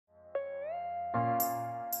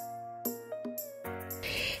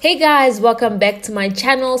Hey guys, welcome back to my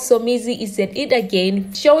channel. Somizi is at it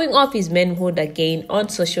again, showing off his manhood again on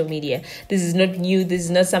social media. This is not new. This is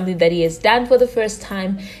not something that he has done for the first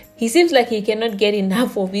time. He seems like he cannot get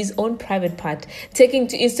enough of his own private part. Taking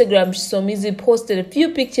to Instagram, Somizi posted a few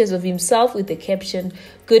pictures of himself with the caption,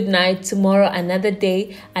 "Good night, tomorrow another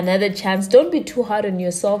day, another chance. Don't be too hard on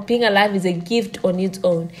yourself. Being alive is a gift on its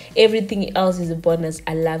own. Everything else is a bonus.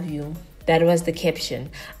 I love you." That was the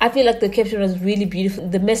caption. I feel like the caption was really beautiful.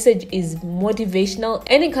 The message is motivational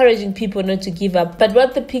and encouraging people not to give up. But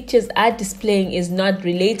what the pictures are displaying is not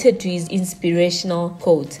related to his inspirational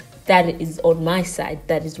quote. That is on my side.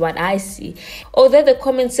 That is what I see. Although the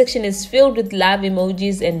comment section is filled with love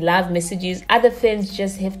emojis and love messages, other fans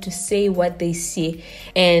just have to say what they see.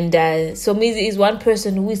 And Somizi is one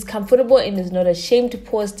person who is comfortable and is not ashamed to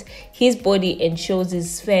post his body and shows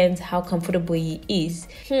his fans how comfortable he is.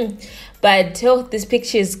 But these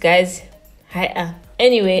pictures, guys,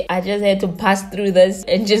 anyway, I just had to pass through this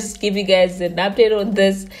and just give you guys an update on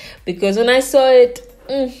this, because when I saw it,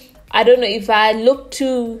 I don't know if I looked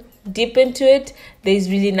too deep into it. There's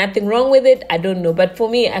really nothing wrong with it. I don't know, but for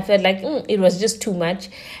me, I felt like it was just too much.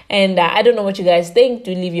 And I don't know what you guys think.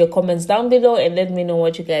 Do leave your comments down below and let me know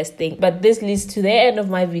what you guys think. But this leads to the end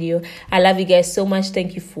of my video. I love you guys so much.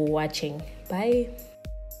 Thank you for watching. Bye.